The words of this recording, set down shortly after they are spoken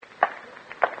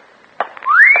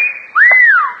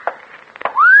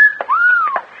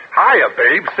Hiya,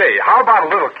 babe. Say, how about a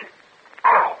little...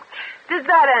 Ouch. Does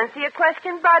that answer your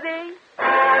question, buddy?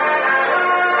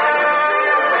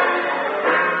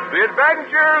 The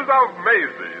Adventures of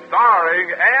Maisie,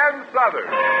 starring Ann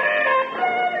Southern.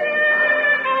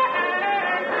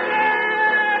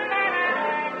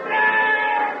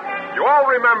 You all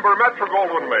remember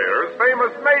Metro-Goldwyn-Mayer's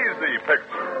famous Maisie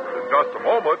picture. In just a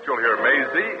moment, you'll hear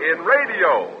Maisie in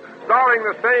radio, starring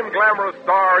the same glamorous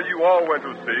star you all went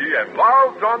to see and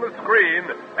loved on the screen,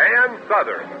 Ann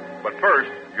Southern. But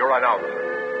first, your announcer.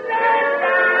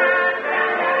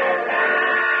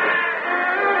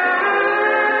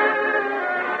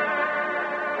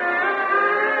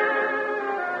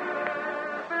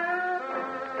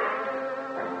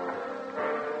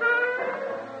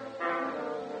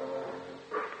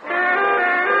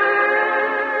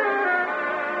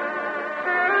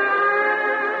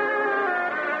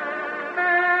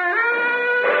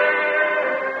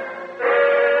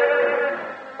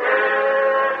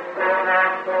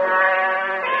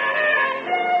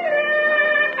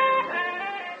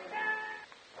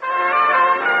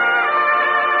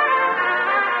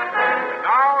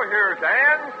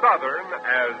 Southern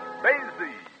as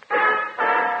Maisie.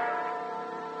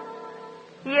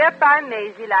 Yep, I'm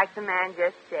Maisie, like the man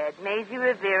just said. Maisie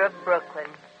Revere of Brooklyn.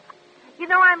 You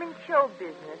know, I'm in show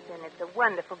business, and it's a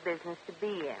wonderful business to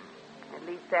be in. At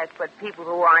least that's what people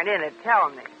who aren't in it tell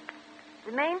me.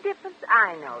 The main difference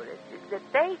I notice is that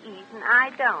they eat and I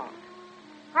don't.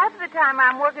 Half of the time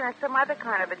I'm working at some other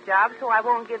kind of a job, so I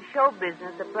won't give show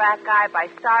business a black eye by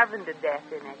starving to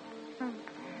death in it.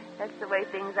 That's the way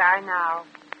things are now.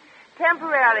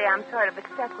 Temporarily, I'm sort of a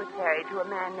secretary to a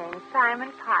man named Simon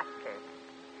Potzer.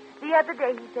 The other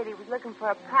day, he said he was looking for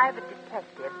a private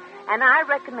detective, and I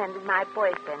recommended my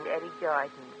boyfriend, Eddie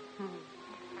Jordan.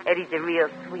 Eddie's a real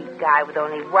sweet guy with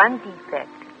only one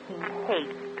defect. He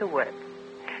hates to work.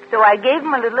 So I gave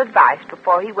him a little advice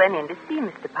before he went in to see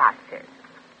Mr. Potzer.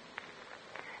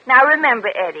 Now,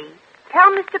 remember, Eddie, tell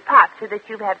Mr. Potzer that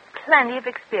you've had plenty of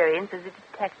experience as a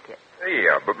detective.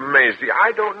 Yeah, but, Maisie,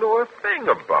 I don't know a thing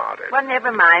about it. Well,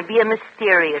 never mind. Be a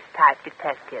mysterious type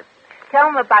detective. Tell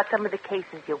him about some of the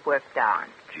cases you worked on.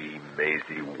 Gee,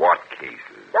 Maisie, what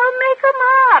cases? Don't make them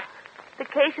up. The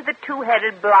case of the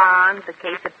two-headed blonde, the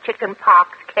case of chicken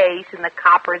pox case, and the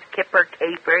copper's kipper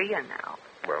caper, you know.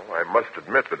 Well, I must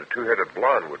admit that a two-headed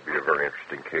blonde would be a very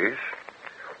interesting case.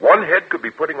 One head could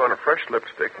be putting on a fresh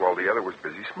lipstick while the other was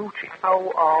busy smooching.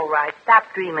 Oh, all right.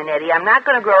 Stop dreaming, Eddie. I'm not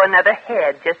going to grow another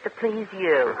head just to please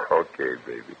you. Okay,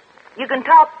 baby. You can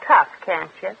talk tough,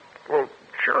 can't you? Well,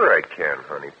 sure I can,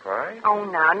 honey pie. Oh,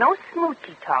 now, no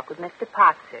smoochy talk with Mr.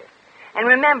 Potzer. And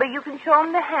remember, you can show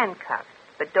him the handcuffs,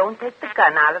 but don't take the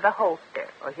gun out of the holster,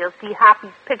 or he'll see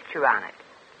Hoppy's picture on it.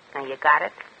 Now, you got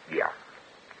it? Yeah.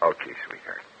 Okay,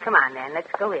 sweetheart. Come on, then.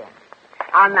 Let's go in.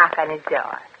 I'll knock on his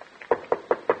door.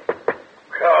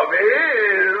 Come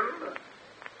in.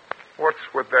 What's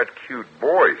with that cute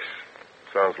voice?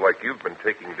 Sounds like you've been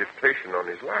taking dictation on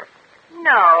his lap.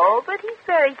 No, but he's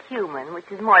very human,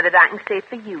 which is more than I can say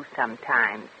for you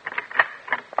sometimes.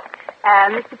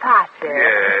 Mr. Potzer.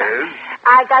 Yes?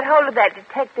 I got hold of that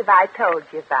detective I told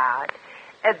you about.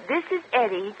 This is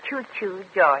Eddie Choo-Choo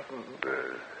Jordan.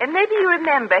 And maybe you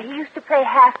remember, he used to play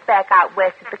halfback out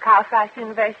west at the Carlsbad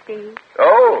University.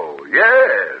 Oh,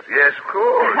 yes, of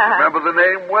course. Remember the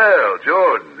name well,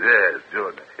 Jordan. Yes,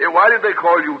 Jordan. Hey, why did they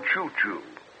call you Choo-Choo?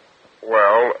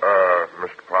 Well,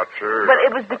 Mr. Potzer... Well,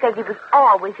 it was because he was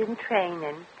always in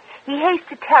training. He hates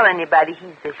to tell anybody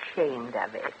he's ashamed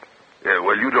of it. Yeah,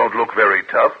 well, you don't look very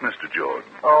tough, Mr.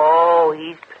 Jordan. Oh,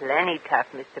 he's plenty tough,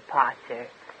 Mr. Potzer.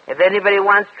 If anybody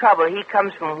wants trouble, he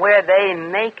comes from where they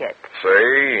make it.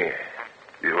 Say?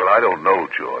 Yeah, well, I don't know,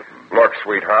 Jordan. Look,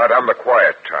 sweetheart, I'm the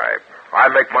quiet type. I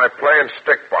make my play and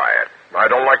stick by it. I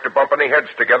don't like to bump any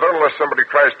heads together unless somebody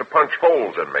tries to punch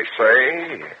holes in me,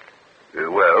 say? That's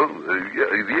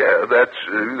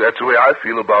the way I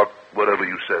feel about whatever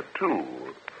you said, too.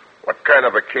 What kind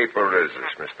of a caper is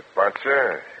this, Mr.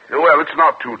 Potzer? Well, it's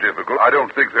not too difficult. I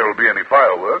don't think there will be any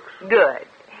fireworks. Good.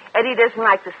 Eddie doesn't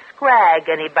like to scrag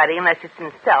anybody unless it's in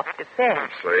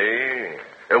self-defense. See?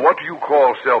 And what do you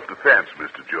call self-defense,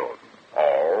 Mr. Jordan?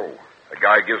 Oh, a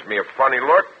guy gives me a funny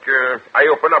look, I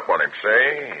open up on him,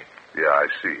 say? Yeah, I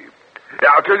see.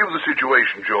 Yeah, I'll tell you the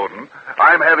situation, Jordan.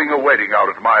 I'm having a wedding out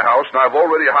at my house, and I've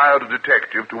already hired a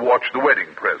detective to watch the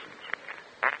wedding presents.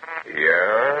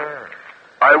 Yeah?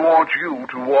 I want you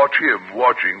to watch him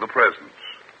watching the presents.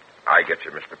 I get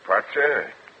you, Mr.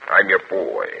 Potzer. I'm your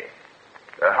boy.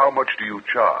 How much do you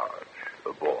charge,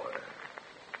 a boy?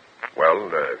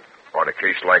 Well, on a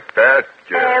case like that...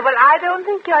 well, I don't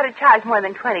think you ought to charge more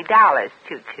than $20,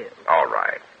 Choo-Choo. All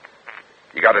right.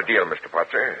 You got a deal, Mr.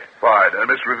 Potts, Fine. And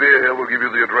Miss Revere here will give you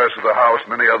the address of the house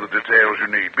and any other details you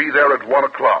need. Be there at 1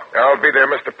 o'clock. I'll be there,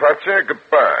 Mr. Potts.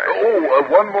 Goodbye. Oh,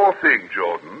 one more thing,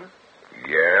 Jordan.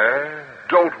 Yeah?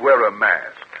 Don't wear a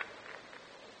mask.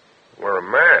 Wear a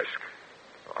mask?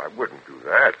 I wouldn't do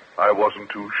that. I wasn't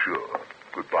too sure.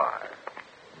 Goodbye.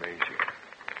 Maisie,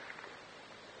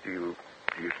 do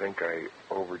you think I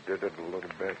overdid it a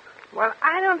little bit? Well,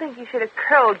 I don't think you should have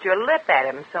curled your lip at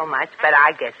him so much, but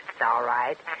I guess it's all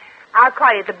right. I'll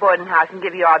call you at the boarding house and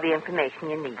give you all the information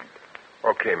you need.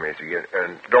 Okay, Maisie,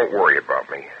 and don't worry about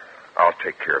me. I'll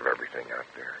take care of everything out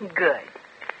there. Good.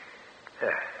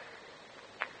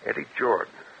 Eddie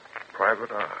Jordan,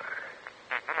 Private Eye.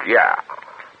 Yeah.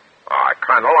 I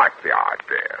kind of like the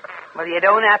idea. Well, you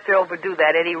don't have to overdo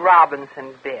that Eddie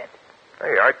Robinson bit.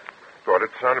 Hey, I thought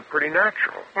it sounded pretty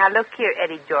natural. Now, look here,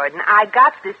 Eddie Jordan. I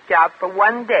got this job for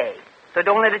 1 day, so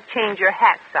don't let it change your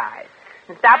hat size.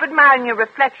 And stop admiring your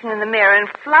reflection in the mirror and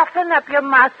fluffing up your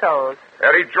muscles.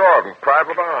 Eddie Jordan,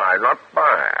 Private Eye, not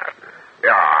bad.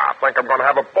 Yeah, I think I'm going to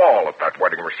have a ball at that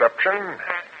wedding reception.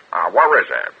 Where is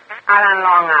it? Out on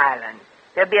Long Island.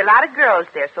 There'll be a lot of girls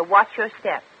there, so watch your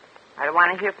step. I don't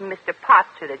want to hear from Mr.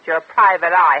 Potts that your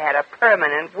private eye had a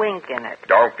permanent wink in it.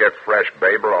 Don't get fresh,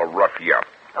 babe, or I'll rough you up.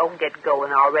 Oh, get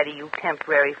going already, you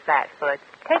temporary flatfoot.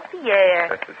 Take the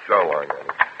air. So long, Eddie.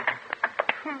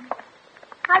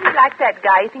 How do you like that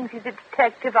guy? He thinks he's a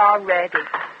detective already.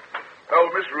 Oh,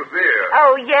 Miss Revere.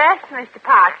 Oh, yes, Mr.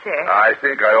 Potts. I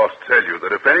think I ought to tell you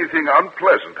that if anything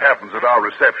unpleasant happens at our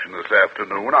reception this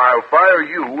afternoon, I'll fire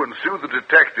you and sue the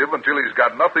detective until he's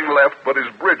got nothing left but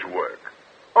his bridge work.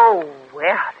 Oh,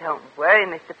 well, don't worry,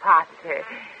 Mr. Potts.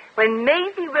 When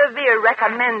Maisie Revere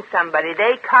recommends somebody,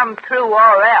 they come through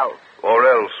or else. Or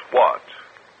else what?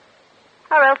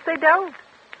 Or else they don't.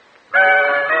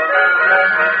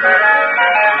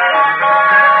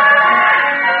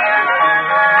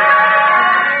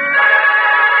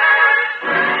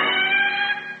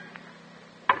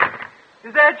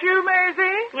 Is that you,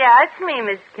 Maisie? Yeah, it's me,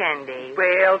 Miss Kendi.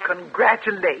 Well,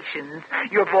 congratulations.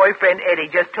 Your boyfriend, Eddie,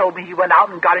 just told me he went out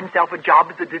and got himself a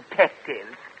job as a detective.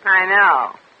 I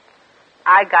know.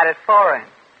 I got it for him.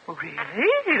 Really?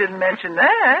 He didn't mention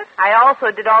that. I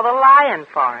also did all the lying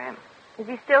for him. Is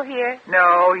he still here?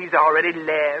 No, he's already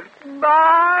left.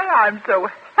 My, I'm so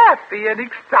happy and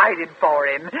excited for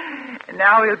him. And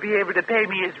now he'll be able to pay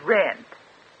me his rent.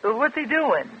 So what's he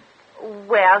doing?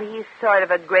 Well, he's sort of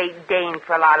a great dame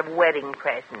for a lot of wedding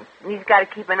presents. And he's got to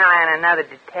keep an eye on another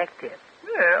detective.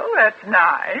 Well, that's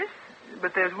nice.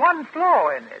 But there's one flaw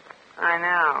in it. I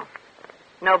know.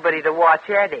 Nobody to watch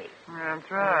Eddie. That's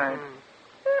right.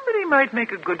 But he might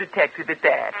make a good detective at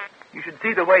that. You should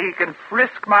see the way he can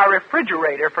frisk my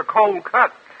refrigerator for cold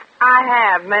cuts. I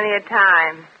have, many a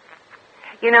time.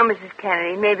 You know, Mrs.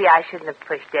 Kennedy, maybe I shouldn't have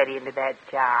pushed Eddie into that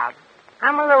job.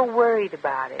 I'm a little worried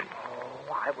about him.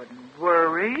 Oh, I wouldn't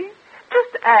worry.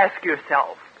 Just ask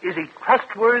yourself, is he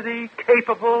trustworthy,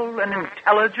 capable, and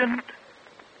intelligent?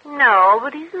 No,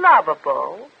 but he's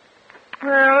lovable.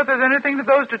 Well, if there's anything to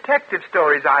those detective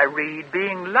stories I read,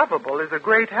 being lovable is a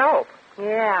great help.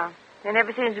 Yeah. There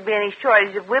never seems to be any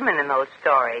shortage of women in those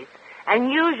stories.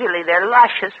 And usually they're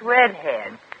luscious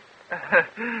redheads.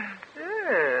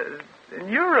 Yes. And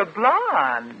you're a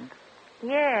blonde.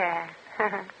 Yeah.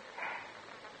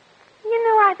 You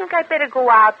know, I think I'd better go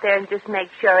out there and just make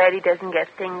sure Eddie doesn't get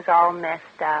things all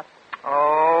messed up.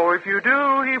 Oh, if you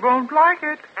do, he won't like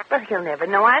it. But he'll never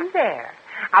know I'm there.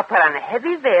 I'll put on a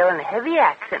heavy veil and a heavy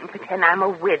accent and pretend I'm a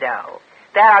widow.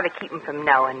 That ought to keep him from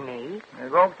knowing me.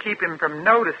 It won't keep him from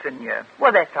noticing you.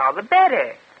 Well, that's all the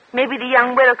better. Maybe the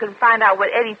young widow can find out what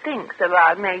Eddie thinks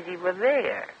about Maisie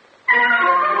Revere.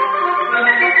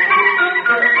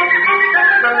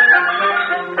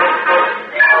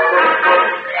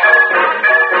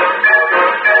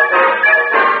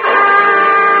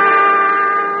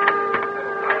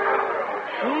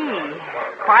 Gee,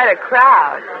 quite a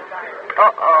crowd.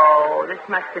 Uh-oh, this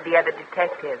must be the other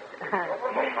detectives.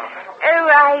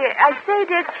 I say,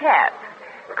 dear chap,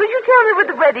 could you tell me what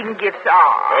the wedding gifts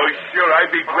are? Oh, sure,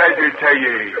 I'd be glad to tell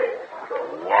you.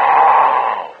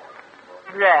 Wow.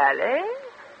 Really?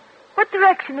 What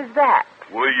direction is that?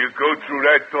 Will you go through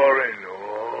that door and...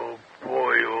 Oh,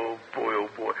 boy, oh, boy, oh,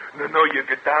 boy. No, you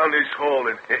get down this hall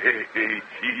and... Hey,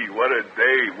 gee, what a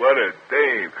day, what a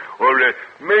day. Or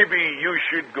maybe you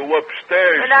should go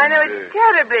upstairs. But I know it's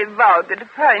terribly vulgar to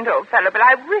point, old fellow, but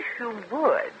I wish you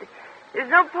would. There's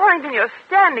no point in your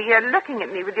standing here looking at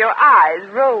me with your eyes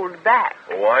rolled back.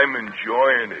 Oh, I'm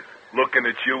enjoying it. Looking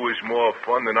at you is more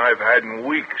fun than I've had in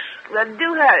weeks. Well,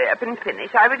 do hurry up and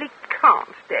finish. I really can't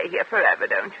stay here forever,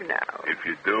 don't you know? If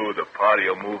you do, the party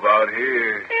will move out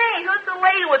here. Hey, who's the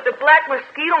lady with the black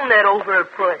mosquito net over her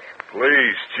puss?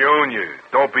 Please, Junior,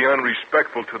 don't be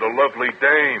unrespectful to the lovely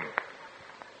dame.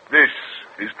 This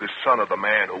is the son of the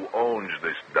man who owns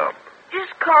this dump.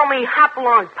 Just call me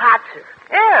Hopalong Potzer.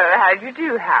 Oh, how do you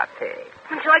do, Hoppy?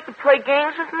 Would you like to play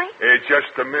games with me?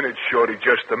 Just a minute, Shorty,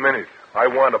 just a minute. I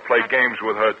want to play games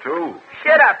with her, too.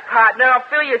 Shut up, partner. I'll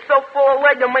fill you so full of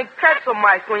lead you'll make pretzel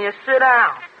mice when you sit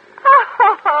down.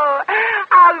 Oh,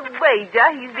 I'll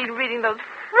wager he's been reading those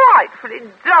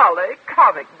frightfully dolly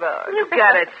comic books. You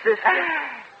got it, sister.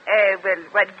 Well,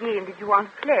 what game did you want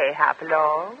to play,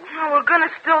 Hopalong? Oh, we're going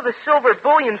to steal the silver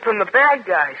bullion from the bad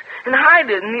guys and hide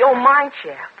it in the old mine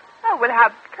shaft. Oh, well,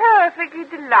 how perfectly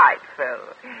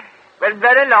delightful. Well,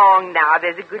 run along now.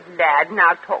 There's a good lad, and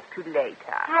I'll talk to you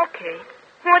later. Okay.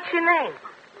 What's your name?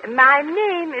 My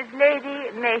name is Lady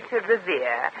Maisie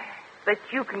Revere, but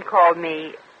you can call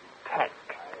me Tex.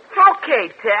 Okay,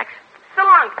 Tex. So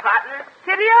long, partner.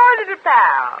 To the old little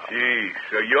pal. Gee,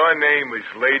 so your name is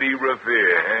Lady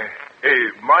Revere, eh?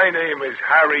 Hey, my name is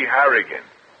Harry Harrigan.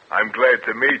 I'm glad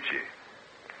to meet you.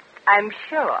 I'm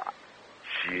sure.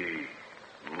 Gee,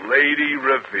 Lady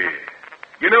Revere.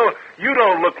 You know, you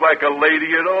don't look like a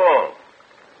lady at all.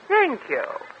 Thank you.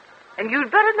 And you'd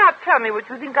better not tell me what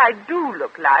you think I do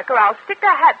look like, or I'll stick a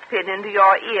hat pin into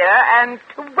your ear and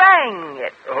twang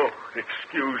it. Oh,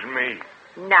 excuse me.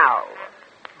 Now,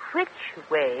 which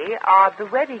way are the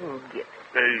wedding gifts?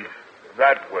 Hey,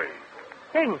 that way.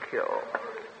 Thank you.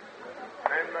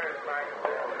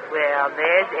 Well,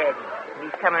 there's Eddie.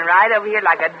 He's coming right over here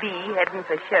like a bee heading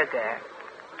for sugar.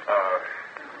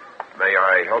 May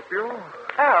I help you?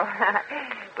 Oh,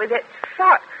 well, that's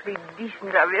frightfully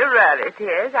decent of you, really it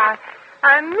is.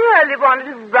 I merely wanted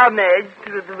to rummage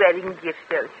through the wedding gifts,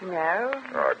 don't you know?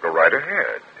 Go right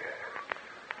ahead.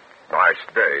 Nice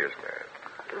day, isn't it?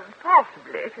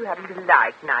 Possibly, if you happen to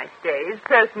like nice days.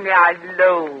 Personally, I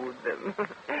loathe them.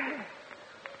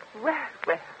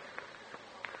 Well.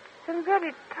 Some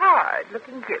very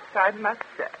tired-looking gifts, I must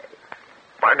say.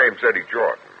 My name's Eddie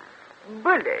Jordan.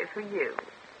 Bully for you.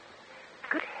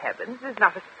 Good heavens, there's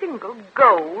not a single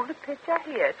gold picture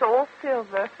here. It's all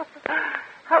silver.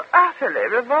 How utterly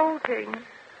revolting.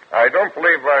 I don't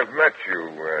believe I've met you.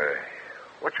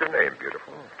 What's your name,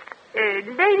 beautiful?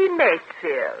 Lady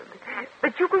Macefield.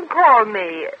 But you can call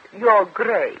me Your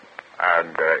Grace.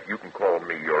 And you can call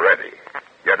me your Eddie.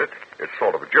 Get it? It's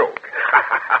sort of a joke.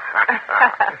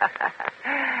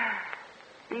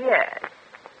 Yes.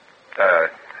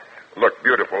 Look,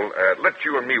 beautiful, let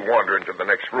you and me wander into the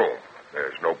next room.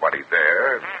 There's nobody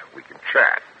there. We can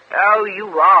chat. Oh, you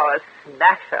are a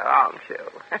smasher, aren't you?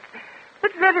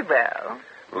 But very well.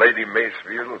 Lady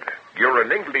Macefield, you're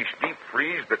an English deep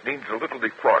freeze that needs a little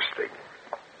defrosting.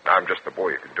 I'm just the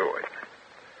boy who can do it.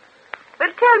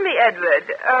 But tell me, Edward,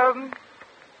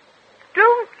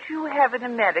 don't you have an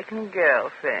American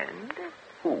girlfriend?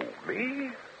 Who,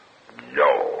 me?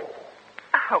 No.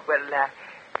 Oh, well,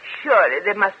 surely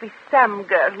there must be some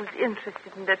girl who's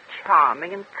interested in a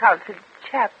charming and cultured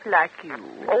chap like you.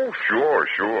 Oh,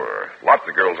 sure. Lots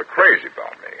of girls are crazy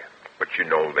about me. But you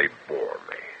know they bore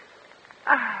me.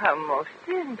 Ah, most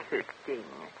interesting.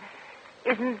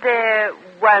 Isn't there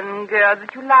one girl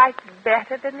that you like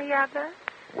better than the other?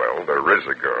 Well, there is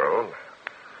a girl.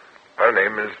 Her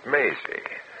name is Maisie.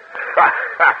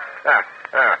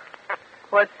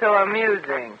 What's so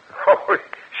amusing? Oh,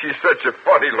 she's such a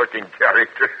funny-looking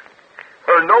character.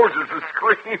 Her nose is a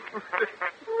scream.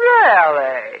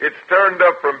 Really? It's turned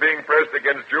up from being pressed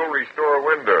against jewelry store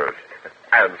windows.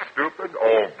 And stupid?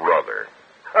 Oh, brother.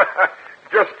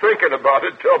 Just thinking about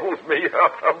it doubles me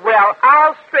up. Well,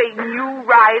 I'll straighten you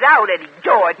right out, Eddie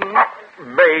Jordan.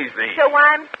 Maisie. So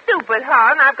I'm stupid,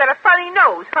 huh? And I've got a funny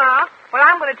nose, huh? Well,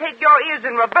 I'm going to take your ears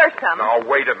and reverse them. Now,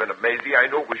 wait a minute, Maisie. I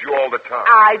knew it was you all the time.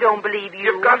 I don't believe you.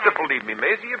 You've got to believe me,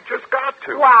 Maisie. You've just got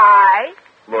to. Why?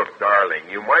 Look, darling,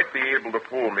 you might be able to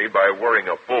fool me by wearing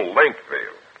a full-length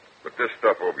veil. But this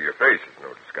stuff over your face is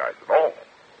no disguise at all.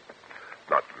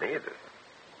 Not to me, it isn't.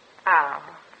 Oh.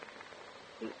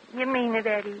 You mean it,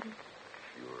 Eddie?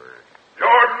 Sure.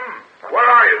 Jordan! Where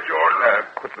are you, Jordan?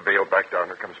 Put the veil back down.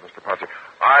 Here comes Mr. Potzer.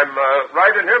 I'm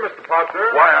right in here, Mr.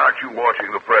 Potzer. Why aren't you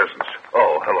watching the presents?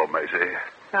 Oh, hello, Maisie.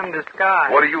 Some disguise.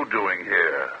 What are you doing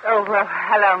here? Oh, well,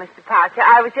 hello, Mr. Potzer.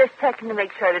 I was just checking to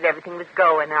make sure that everything was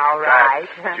going all right.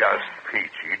 That's just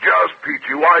peachy. Just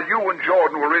peachy. While you and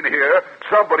Jordan were in here,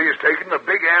 somebody has taken the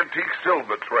big antique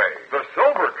silver tray. The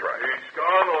silver tray? It's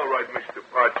gone all right, Mr.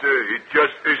 But it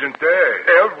just isn't there.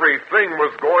 Everything was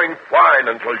going fine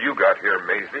until you got here,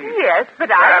 Maisie. Yes, but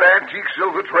That antique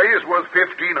silver tray is worth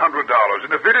 $1,500.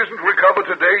 And if it isn't recovered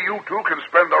today, you two can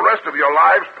spend the rest of your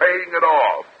lives paying it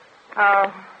off.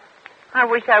 Oh, I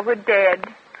wish I were dead.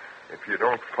 If you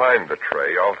don't find the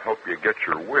tray, I'll help you get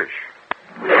your wish.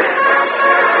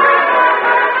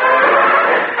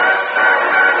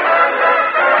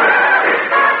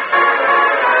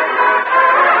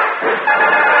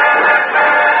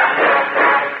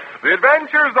 The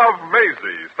Adventures of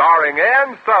Maisie, starring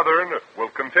Ann Southern, will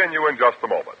continue in just a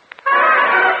moment.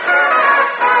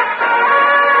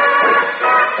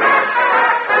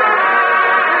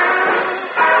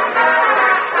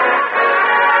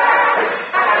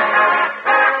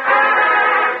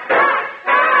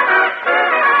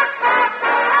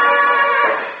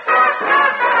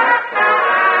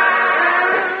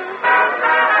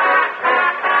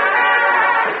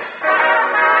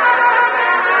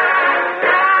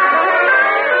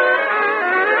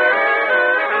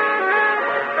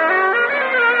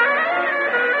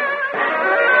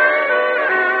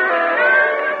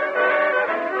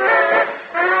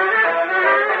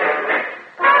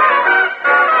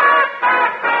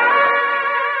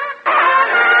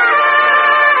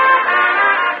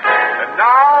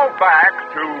 Back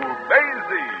to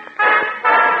Maisie.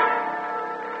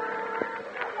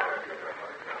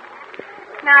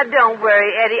 Now, don't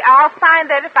worry, Eddie. I'll find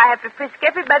out if I have to frisk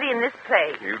everybody in this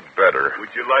place. You'd better.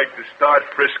 Would you like to start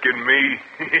frisking me?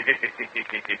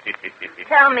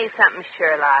 Tell me something,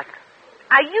 Sherlock.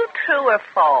 Are you true or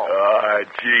false?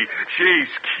 Gee, she's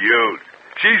cute.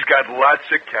 She's got lots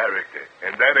of character.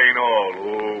 And that ain't all.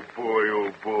 Oh, boy,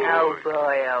 oh, boy. Oh,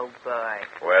 boy, oh, boy.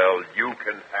 Well, you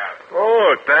can have it.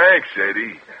 Oh, thanks,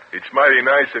 Eddie. It's mighty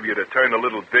nice of you to turn the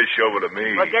little dish over to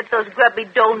me. Well, get those grubby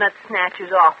donut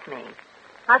snatchers off me.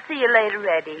 I'll see you later,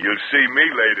 Eddie. You'll see me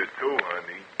later, too,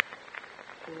 honey.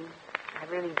 See,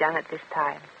 I've really done it this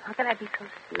time. How can I be so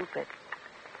stupid?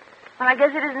 Well, I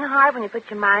guess it isn't hard when you put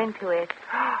your mind to it.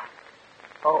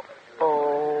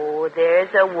 Oh, there's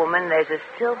a woman. There's a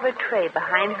silver tray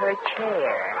behind her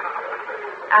chair.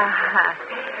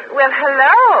 Well,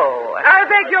 hello. I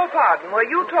beg your pardon. Were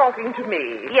you talking to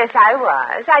me? Yes, I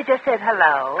was. I just said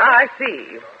hello. I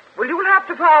see. Well, you'll have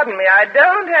to pardon me. I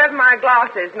don't have my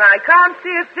glasses, and I can't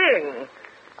see a thing.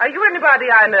 Are you anybody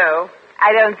I know?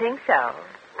 I don't think so.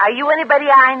 Are you anybody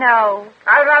I know?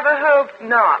 I rather hope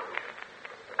not.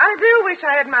 I do wish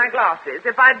I had my glasses.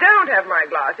 If I don't have my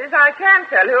glasses, I can't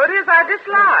tell who it is I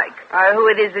dislike. Or who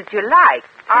it is that you like.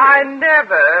 I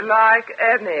never like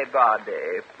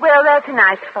anybody. Well, that's a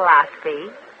nice philosophy.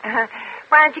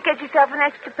 Why don't you get yourself an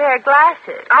extra pair of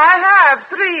glasses? I have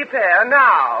 3 pair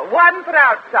now. 1 for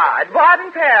outside,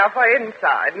 1 pair for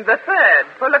inside, and the third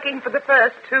for looking for the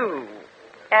first 2.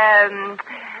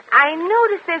 I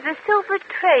noticed there's a silver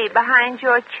tray behind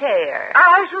your chair.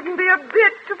 I shouldn't be a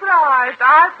bit surprised.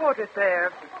 I put it there.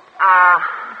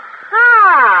 Aha!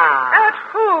 At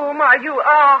whom are you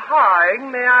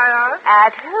aha-ing, may I ask?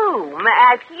 At whom?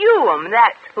 At you,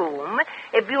 that's whom.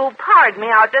 If you'll pardon me,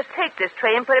 I'll just take this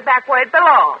tray and put it back where it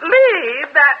belongs.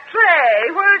 Leave that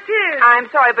tray where it is. I'm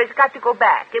sorry, but it's got to go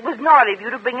back. It was naughty of you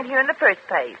to bring it here in the first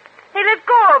place. Hey, let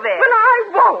go of it. Well,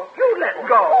 I won't. You let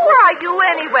go. Who are you,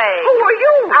 anyway? Who are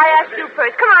you? I asked you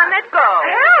first. Come on, let go.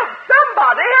 Help!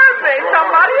 Somebody help me.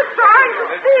 Somebody is trying to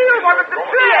steal one of the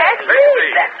trays. Yes,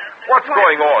 Maisie, what's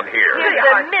going on here? Here's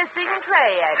the missing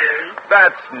tray, Eddie.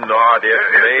 That's not it,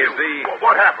 Maisie.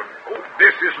 What happened? Oh,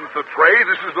 this isn't the tray.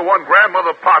 This is the one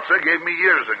Grandmother Potzer gave me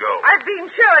years ago. I've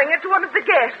been showing it to one of the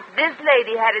guests. This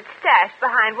lady had it stashed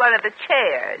behind one of the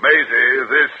chairs. Maisie,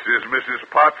 this is Mrs.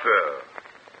 Potzer.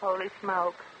 Holy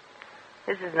smoke.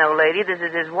 This is no lady. This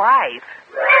is his wife.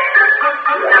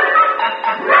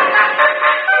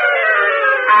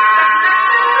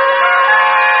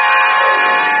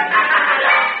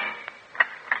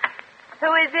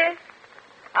 Who is this?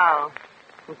 Oh,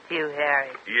 it's you,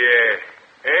 Harry. Yeah.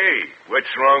 Hey,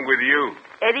 what's wrong with you?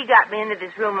 Eddie got me into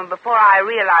this room, and before I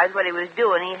realized what he was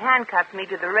doing, he handcuffed me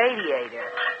to the radiator.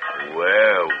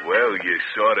 Well, you're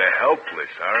sort of helpless,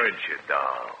 aren't you,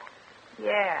 doll?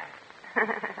 Yeah.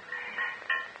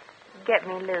 Get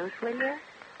me loose, will you?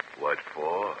 What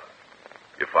for?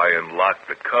 If I unlocked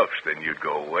the cuffs, then you'd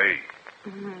go away.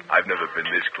 Mm-hmm. I've never been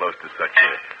this close to such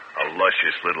a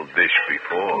luscious little dish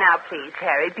before. Now, please,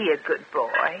 Harry, be a good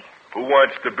boy. Who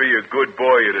wants to be a good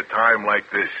boy at a time like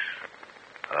this?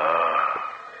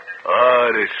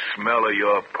 The smell of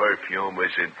your perfume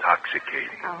is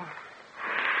intoxicating. Oh.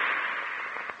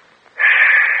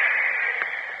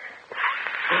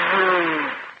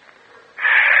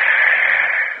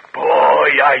 Boy,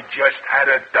 I just had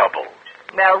a double.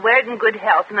 Well, wear it in good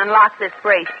health and unlock this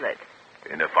bracelet.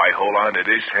 And if I hold on to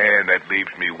this hand, that leaves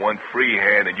me one free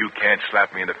hand, and you can't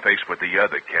slap me in the face with the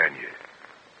other, can you?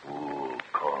 Ooh,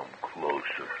 come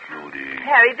closer, cutie.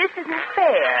 Harry, this isn't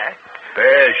fair.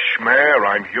 Fair schmear.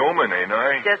 I'm human, ain't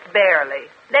I? Just barely.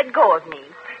 Let go of me.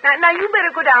 Now, you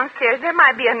better go downstairs. There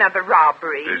might be another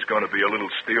robbery. There's going to be a little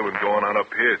stealing going on up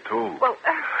here, too. Well,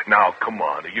 Now, come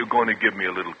on. Are you going to give me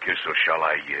a little kiss, or shall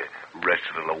I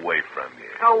wrestle it away from you?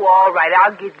 Oh, all right.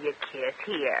 I'll give you a kiss.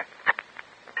 Here.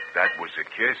 That was a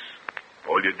kiss?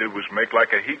 All you did was make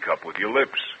like a hiccup with your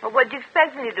lips. Well, what'd you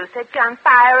expect me to do? Set you on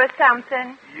fire or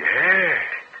something?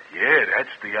 Yeah,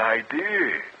 that's the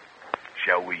idea.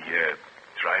 Shall we,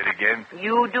 try it again?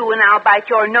 You do, and I'll bite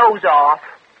your nose off.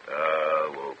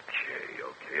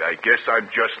 Okay. I guess I'm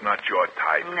just not your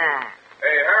type. Nah.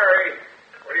 Hey, Harry,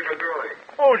 what have you been doing?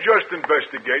 Oh, just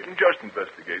investigating.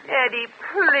 Eddie,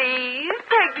 please,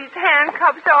 take these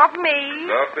handcuffs off me.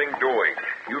 Nothing doing.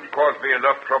 You've caused me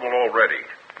enough trouble already.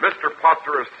 Mr.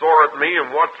 Potzer is sore at me, and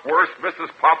what's worse,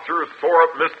 Mrs. Potzer is sore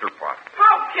at Mr. Potzer.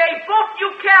 Okay, both you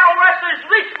cow wrestlers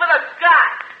reach for the sky.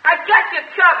 I got you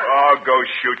covered. Oh, go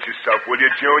shoot yourself, will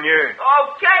you, Junior?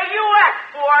 Okay, you asked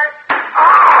for it.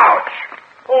 Ouch!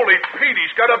 Holy Pete,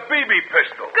 he's got a BB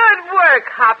pistol. Good work,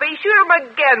 Hoppy. Shoot him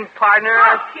again, partner.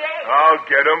 Okay. I'll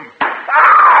get him.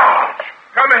 Ouch!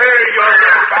 Come here, you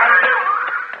little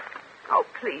bastard. Oh,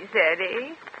 please,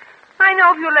 Eddie. I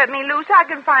know if you let me loose, I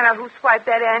can find out who swiped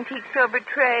that antique silver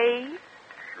tray.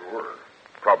 Sure.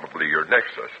 Probably your next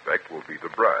suspect will be the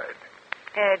bride.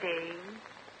 Eddie,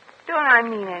 don't I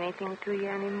mean anything to you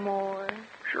anymore?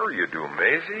 Sure you do,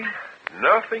 Maisie.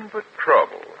 Nothing but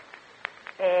trouble.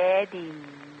 Eddie.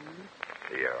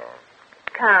 Yeah.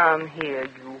 Come here,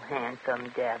 you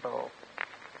handsome devil.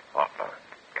 Uh-uh.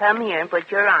 Come here and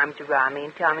put your arms around me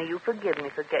and tell me you forgive me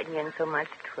for getting you in so much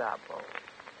trouble.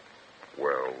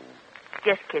 Well,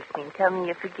 Just kiss me and tell me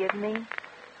you forgive me.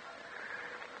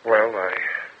 I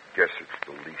guess it's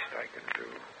the least I can do.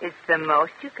 It's the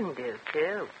most you can do,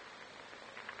 too.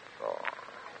 Oh,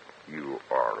 you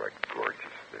are a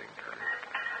gorgeous thing,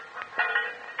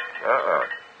 honey.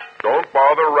 Don't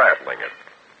bother rattling it.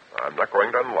 I'm not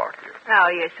going to unlock you. Oh,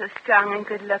 you're so strong and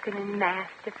good-looking and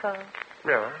masterful.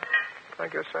 Yeah, I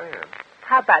guess I am.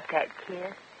 How about that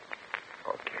kiss?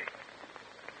 Okay.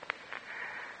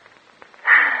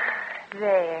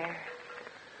 There.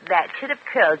 That should have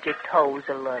curled your toes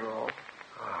a little.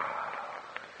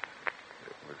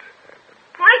 It was heaven.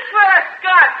 Reach for the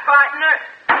sky, partner.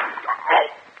 Oh,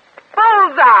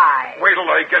 Bullseye! wait till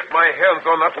I get my hands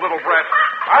on that little brat.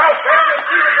 I'll fan the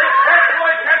seat of this head till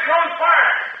I catch on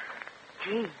fire.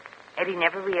 Gee, Eddie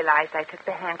never realized I took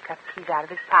the handcuff keys out of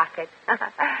his pocket.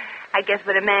 I guess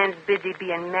when a man's busy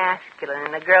being masculine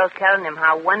and the girl's telling him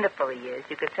how wonderful he is,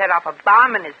 you could set off a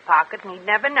bomb in his pocket and he'd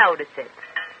never notice it.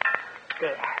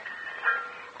 There.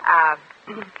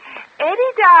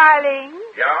 Eddie, darling.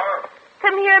 Yeah?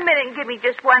 Come here a minute and give me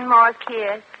just one more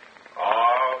kiss.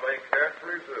 Oh, they can't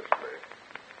resist me.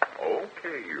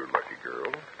 Okay, you lucky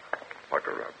girl.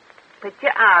 Pucker up. Put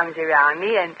your arms around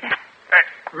me and...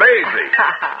 Maisie!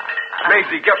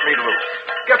 Maisie, get me loose.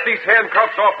 Get these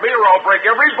handcuffs off me or I'll break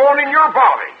every bone in your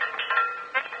body.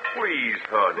 Please,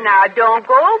 honey. Now, don't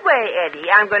go away, Eddie.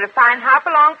 I'm going to find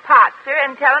Hopalong Potzer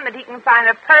and tell him that he can find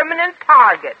a permanent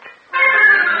target.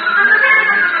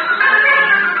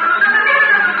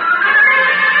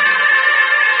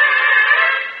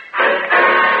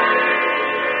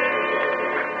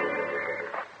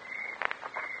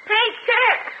 Hey,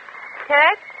 Tex.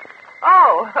 Tex?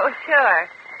 Oh, sure.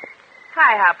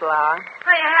 Hi, Hopalong.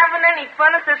 Are you having any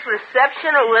fun at this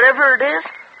reception or whatever it is?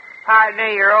 Partner,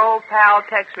 your old pal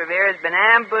Tex Revere has been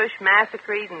ambushed,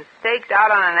 massacred, and staked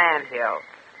out on an anthill.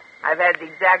 I've had the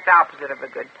exact opposite of a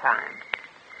good time.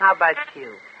 How about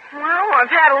you? Well, I've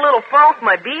had a little fun with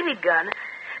my BB gun.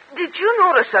 Did you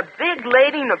notice a big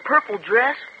lady in a purple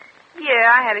dress? Yeah,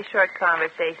 I had a short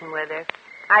conversation with her.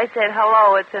 I said,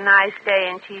 hello, it's a nice day,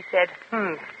 and she said,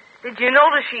 Did you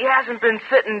notice she hasn't been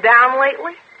sitting down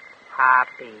lately?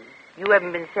 Hoppy, you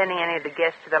haven't been sending any of the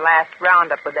guests to the last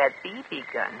roundup with that BB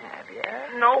gun, have you?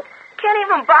 No. Can't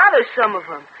even bother some of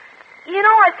them. You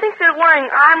know, I think they're wearing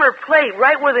armor plate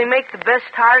right where they make the best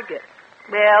target.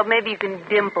 Well, maybe you can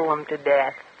dimple them to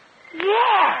death.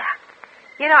 Yeah.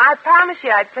 You know, I promised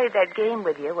you I'd play that game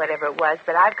with you, whatever it was,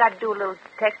 but I've got to do a little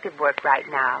detective work right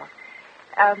now.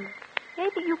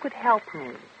 Maybe you could help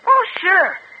me. Oh,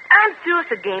 sure. I'm through with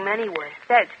the game anyway.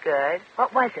 That's good.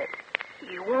 What was it?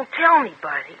 You won't tell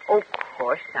anybody. Oh, of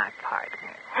course not,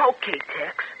 partner. Okay,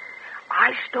 Tex.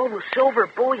 I stole a silver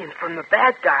bullion from the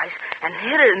bad guys and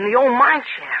hid it in the old mine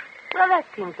shaft. Well, that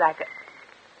seems like a...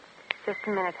 Just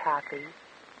a minute, Hoppy.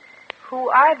 Who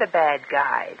are the bad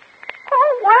guys?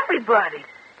 Oh, everybody.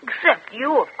 Except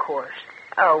you, of course.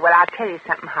 Oh, well, I'll tell you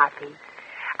something, Hoppy.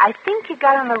 I think you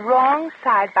got on the wrong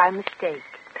side by mistake.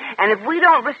 And if we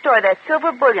don't restore that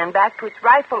silver bullion back to its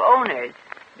rightful owners,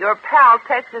 your pal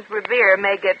Texas Revere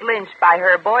may get lynched by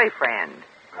her boyfriend.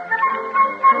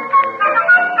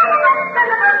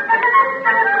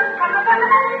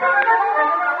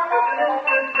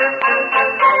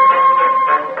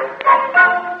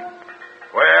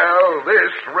 Well,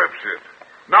 this rips it.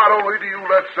 Not only do you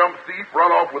let some thief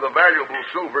run off with a valuable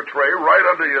silver tray right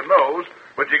under your nose,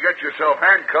 but you get yourself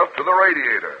handcuffed to the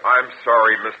radiator. I'm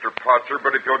sorry, Mr. Potzer,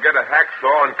 but if you'll get a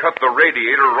hacksaw and cut the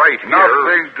radiator right here...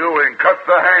 Nothing doing. Cut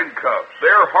the handcuffs.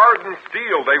 They're hardened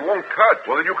steel. They won't cut.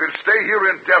 Well, then you can stay here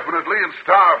indefinitely and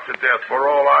starve to death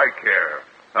for all I care.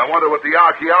 I wonder what the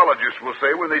archaeologists will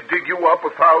say when they dig you up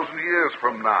 1,000 years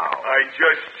from now. I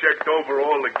just checked over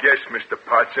all the guests, Mr.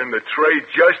 Potts, and the tray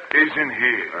just isn't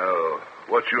here. Oh,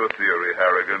 what's your theory,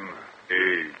 Harrigan?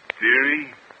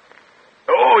 Theory?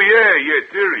 Oh, yeah,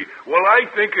 theory. Well, I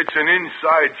think it's an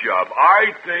inside job.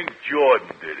 I think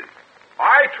Jordan did it.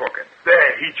 I took it.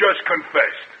 There, he just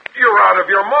confessed. You're out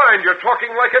of your mind. You're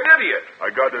talking like an idiot.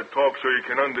 I got to talk so you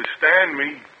can understand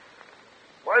me.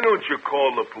 Why don't you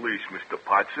call the police, Mr.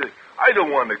 Potzer? I don't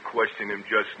want to question him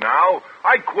just now.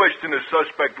 I questioned the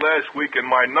suspect last week, and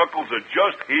my knuckles are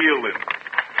just healing.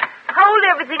 Hold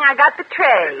everything. I got the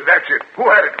tray. That's it. Who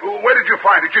had it? Where did you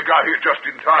find it? You got here just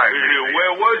in time.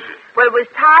 Where was it? Well, it was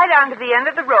tied onto the end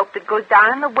of the rope that goes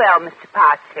down in the well, Mr.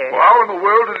 Potzer. Well, how in the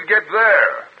world did it get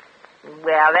there?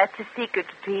 Well, that's a secret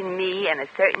between me and a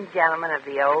certain gentleman of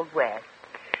the Old West.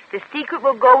 The secret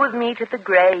will go with me to the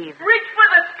grave. Reach for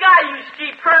the sky, you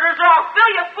sheep herders, or I'll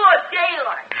fill you full of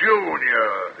daylight.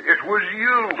 Junior, it was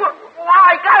you. Well,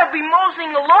 I gotta be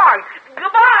moseying along.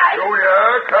 Goodbye.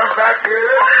 Junior, come back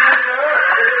here.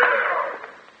 Junior.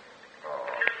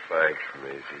 Oh, thanks,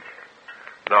 Maisie.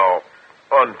 Now,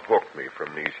 unhook me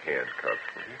from these handcuffs,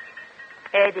 will you?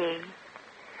 Eddie,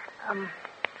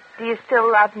 do you still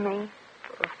love me?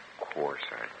 Of course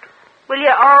I do. Will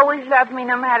you always love me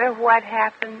no matter what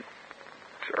happens?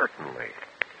 Certainly.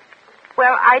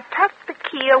 Well, I tucked the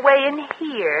key away in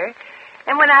here,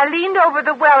 and when I leaned over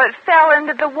the well, it fell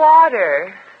into the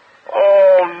water.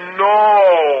 Oh,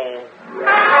 no.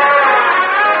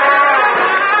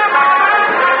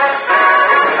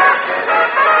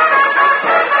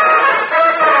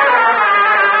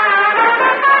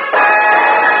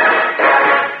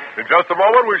 In just a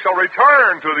moment, we shall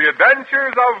return to the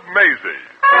adventures of Maisie.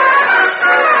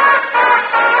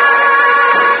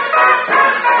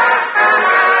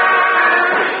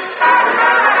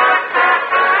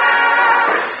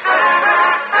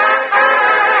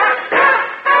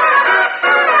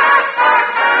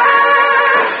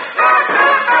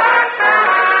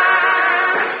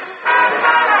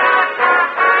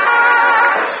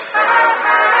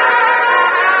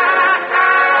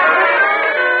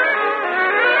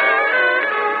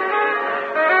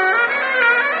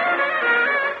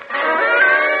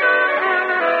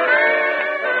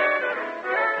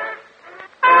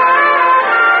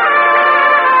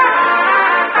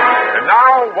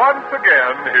 Once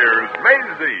again, here's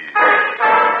Maisie.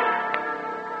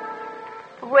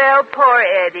 Well, poor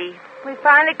Eddie. We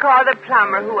finally called a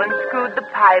plumber who unscrewed the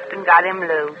pipe and got him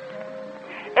loose.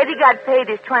 Eddie got paid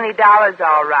his $20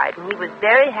 all right, and he was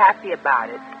very happy about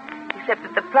it. Except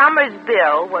that the plumber's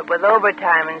bill, what with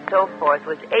overtime and so forth,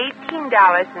 was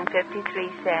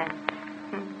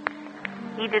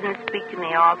 $18.53. He didn't speak to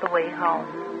me all the way home.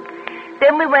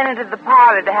 Then we went into the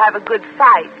parlor to have a good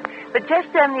fight. But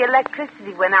just then the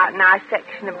electricity went out in our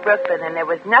section of Brooklyn, and there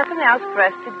was nothing else for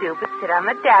us to do but sit on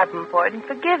the Davenport and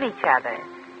forgive each other.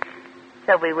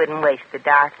 So we wouldn't waste the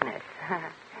darkness.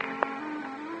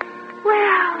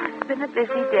 Well, it's been a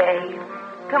busy day.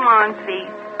 Come on, Feet.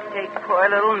 Take poor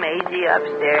little Maisie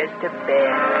upstairs to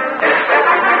bed.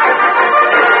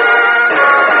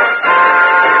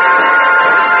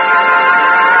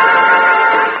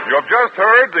 You have just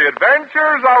heard The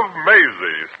Adventures of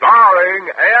Maisie, starring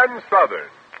Ann Southern.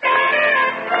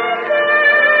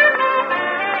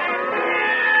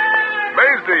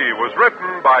 Maisie was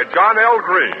written by John L.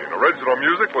 Green. Original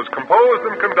music was composed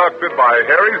and conducted by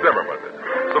Harry Zimmerman.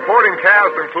 Supporting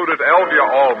cast included Elvia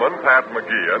Allman, Pat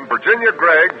McGeehan, Virginia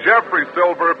Gregg, Jeffrey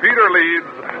Silver, Peter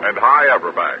Leeds, and Hy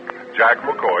Everback. Jack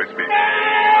McCoy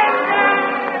speaking.